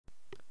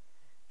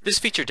This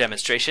feature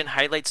demonstration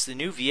highlights the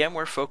new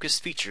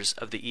VMware-focused features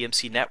of the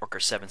EMC NetWorker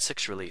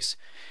 7.6 release.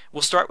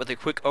 We'll start with a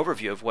quick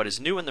overview of what is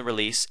new in the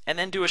release and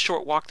then do a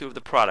short walkthrough of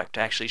the product to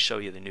actually show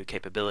you the new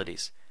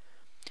capabilities.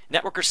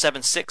 NetWorker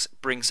 7.6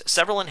 brings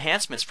several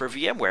enhancements for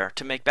VMware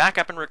to make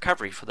backup and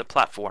recovery for the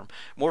platform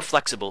more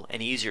flexible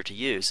and easier to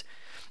use.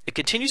 It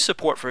continues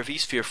support for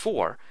vSphere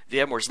 4,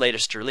 VMware's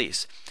latest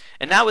release.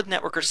 And now with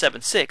NetWorker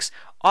 7.6,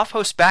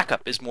 off-host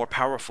backup is more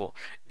powerful,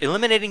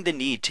 eliminating the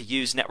need to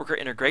use Networker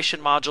Integration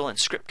Module and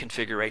script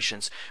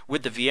configurations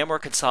with the VMware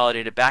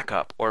Consolidated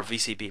Backup or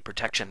VCB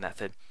protection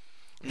method.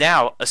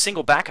 Now, a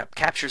single backup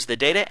captures the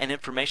data and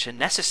information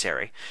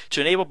necessary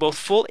to enable both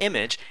full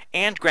image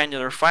and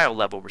granular file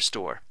level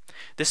restore.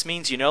 This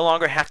means you no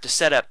longer have to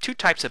set up two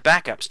types of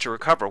backups to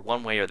recover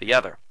one way or the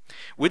other.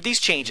 With these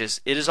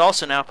changes, it is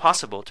also now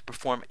possible to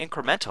perform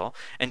incremental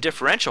and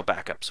differential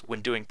backups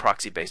when doing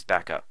proxy-based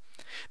backup.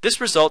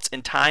 This results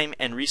in time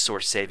and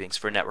resource savings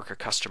for Networker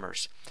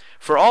customers.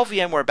 For all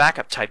VMware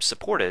backup types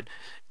supported,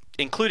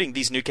 including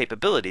these new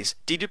capabilities,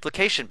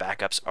 deduplication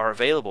backups are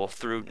available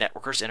through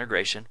Networker's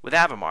integration with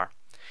Avamar.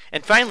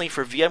 And finally,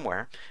 for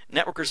VMware,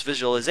 Networker's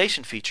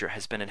visualization feature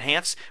has been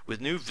enhanced with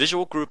new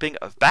visual grouping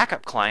of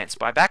backup clients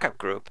by backup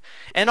group,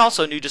 and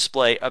also new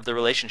display of the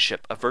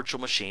relationship of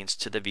virtual machines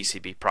to the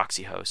VCB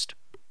proxy host.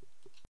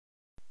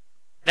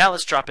 Now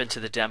let's drop into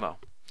the demo.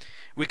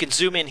 We can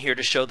zoom in here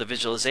to show the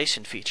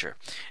visualization feature,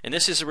 and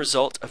this is a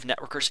result of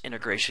Networker's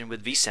integration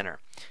with vCenter.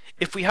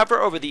 If we hover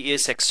over the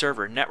ESX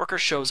server, Networker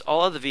shows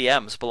all of the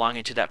VMs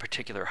belonging to that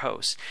particular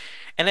host.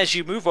 And as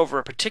you move over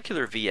a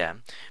particular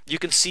VM, you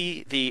can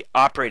see the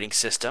operating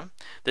system,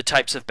 the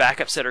types of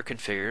backups that are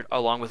configured,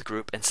 along with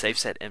group and safe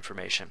set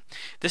information.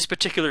 This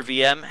particular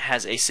VM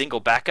has a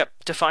single backup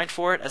defined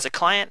for it as a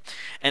client,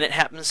 and it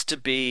happens to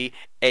be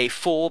a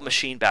full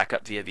machine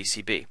backup via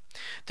VCB.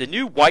 The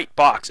new white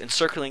box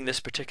encircling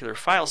this particular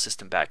file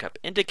system backup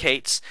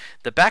indicates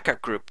the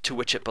backup group to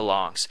which it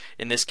belongs,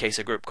 in this case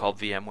a group called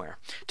VMware.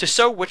 To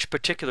show which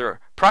particular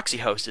proxy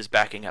host is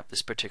backing up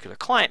this particular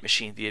client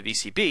machine via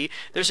VCB,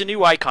 there's a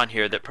new icon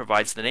here that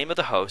provides the name of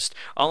the host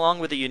along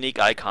with a unique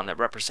icon that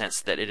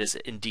represents that it is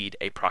indeed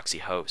a proxy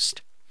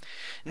host.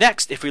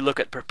 Next, if we look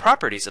at the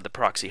properties of the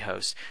proxy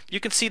host, you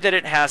can see that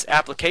it has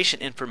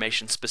application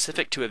information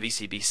specific to a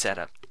VCB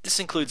setup. This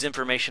includes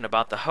information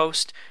about the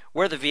host,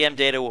 where the VM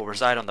data will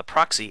reside on the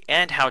proxy,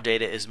 and how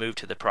data is moved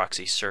to the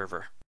proxy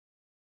server.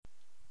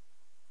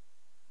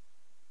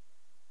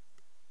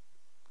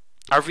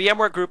 Our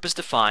VMware group is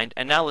defined,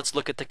 and now let's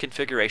look at the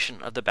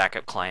configuration of the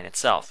backup client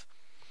itself.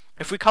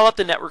 If we call up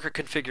the Networker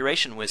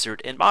Configuration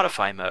Wizard in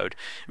Modify mode,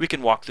 we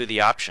can walk through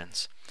the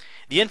options.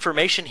 The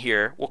information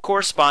here will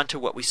correspond to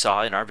what we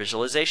saw in our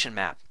visualization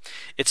map.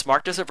 It's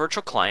marked as a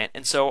virtual client,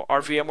 and so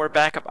our VMware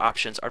backup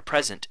options are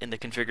present in the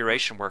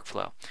configuration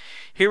workflow.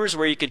 Here is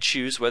where you can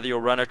choose whether you'll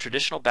run a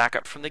traditional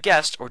backup from the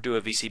guest or do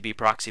a VCB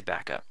proxy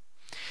backup.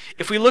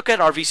 If we look at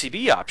our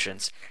VCB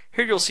options,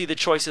 here you'll see the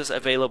choices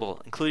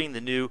available, including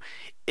the new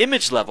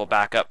image level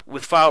backup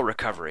with file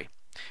recovery.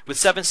 With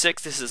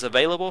 7.6, this is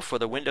available for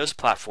the Windows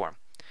platform.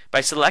 By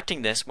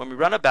selecting this, when we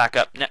run a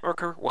backup,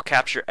 Networker will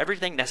capture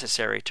everything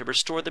necessary to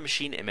restore the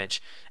machine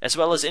image, as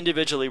well as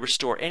individually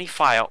restore any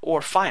file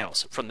or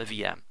files from the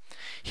VM.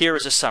 Here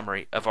is a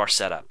summary of our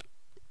setup.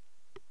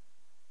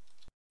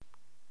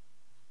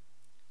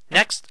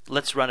 Next,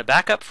 let's run a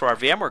backup for our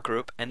VMware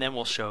group, and then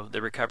we'll show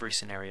the recovery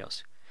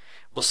scenarios.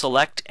 We'll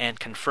select and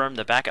confirm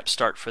the backup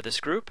start for this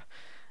group,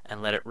 and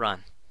let it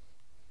run.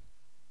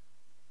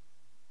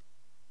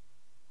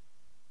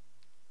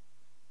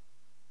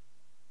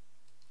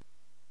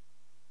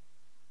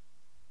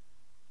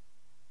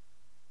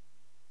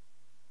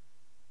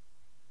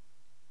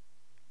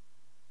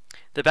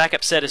 The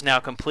backup set is now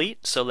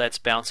complete, so let's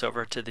bounce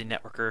over to the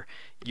Networker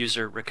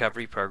User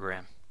Recovery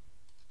Program.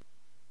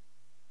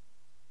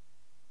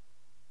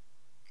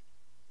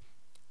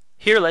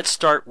 Here let's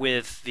start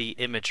with the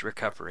image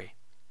recovery.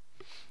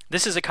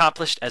 This is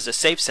accomplished as a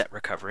safe set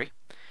recovery.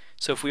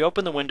 So if we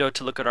open the window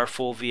to look at our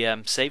full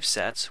VM safe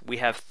sets, we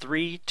have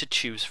 3 to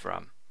choose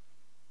from.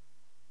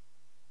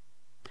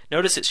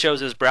 Notice it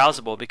shows as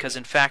browsable because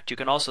in fact you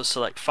can also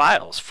select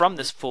files from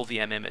this full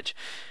VM image.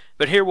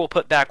 But here we'll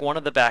put back one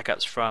of the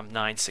backups from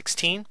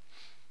 9.16.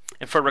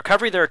 And for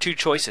recovery there are 2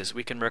 choices.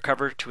 We can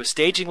recover to a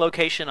staging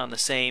location on the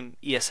same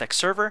ESX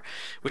server,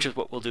 which is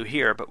what we'll do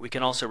here, but we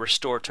can also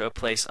restore to a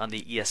place on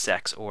the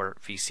ESX or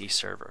VC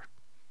server.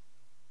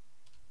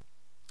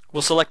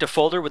 We'll select a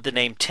folder with the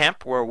name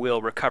temp where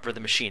we'll recover the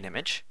machine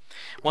image.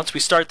 Once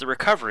we start the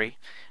recovery,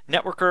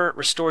 Networker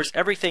restores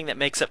everything that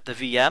makes up the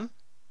VM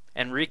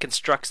and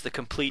reconstructs the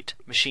complete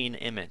machine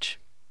image.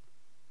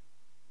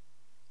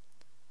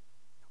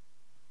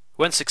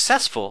 When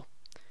successful,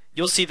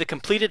 you'll see the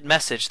completed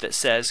message that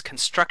says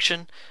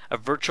construction of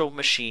virtual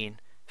machine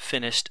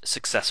finished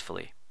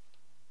successfully.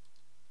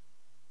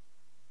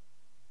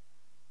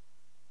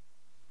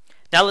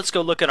 Now let's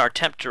go look at our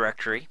temp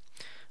directory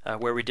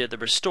where we did the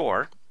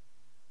restore.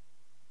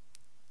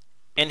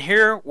 And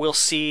here we'll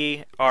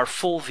see our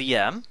full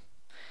VM.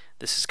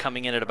 This is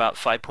coming in at about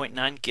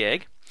 5.9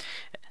 gig.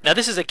 Now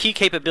this is a key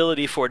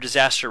capability for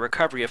disaster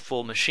recovery of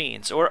full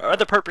machines or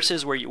other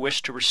purposes where you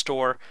wish to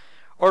restore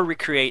or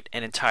recreate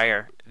an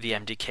entire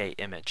VMDK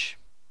image.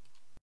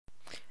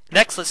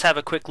 Next, let's have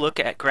a quick look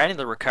at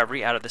granular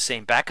recovery out of the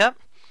same backup.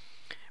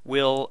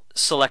 We'll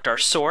select our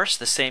source,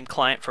 the same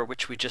client for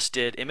which we just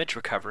did image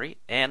recovery,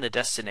 and the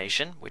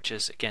destination, which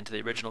is again to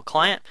the original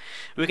client.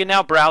 We can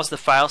now browse the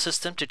file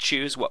system to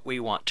choose what we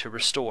want to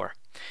restore.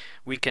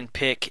 We can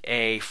pick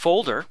a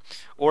folder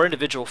or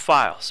individual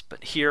files,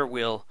 but here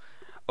we'll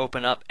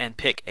open up and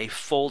pick a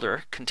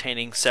folder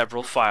containing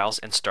several files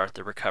and start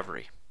the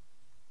recovery.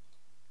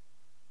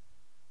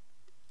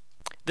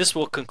 This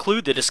will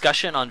conclude the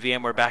discussion on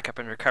VMware Backup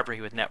and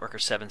Recovery with NetWorker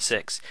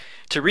 7.6.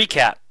 To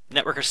recap,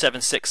 NetWorker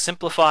 7.6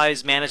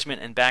 simplifies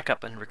management and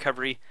backup and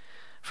recovery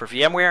for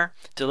VMware,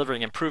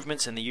 delivering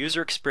improvements in the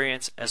user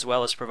experience as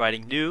well as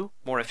providing new,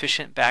 more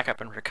efficient backup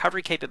and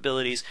recovery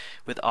capabilities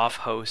with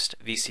off-host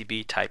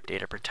VCB type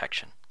data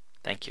protection.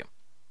 Thank you.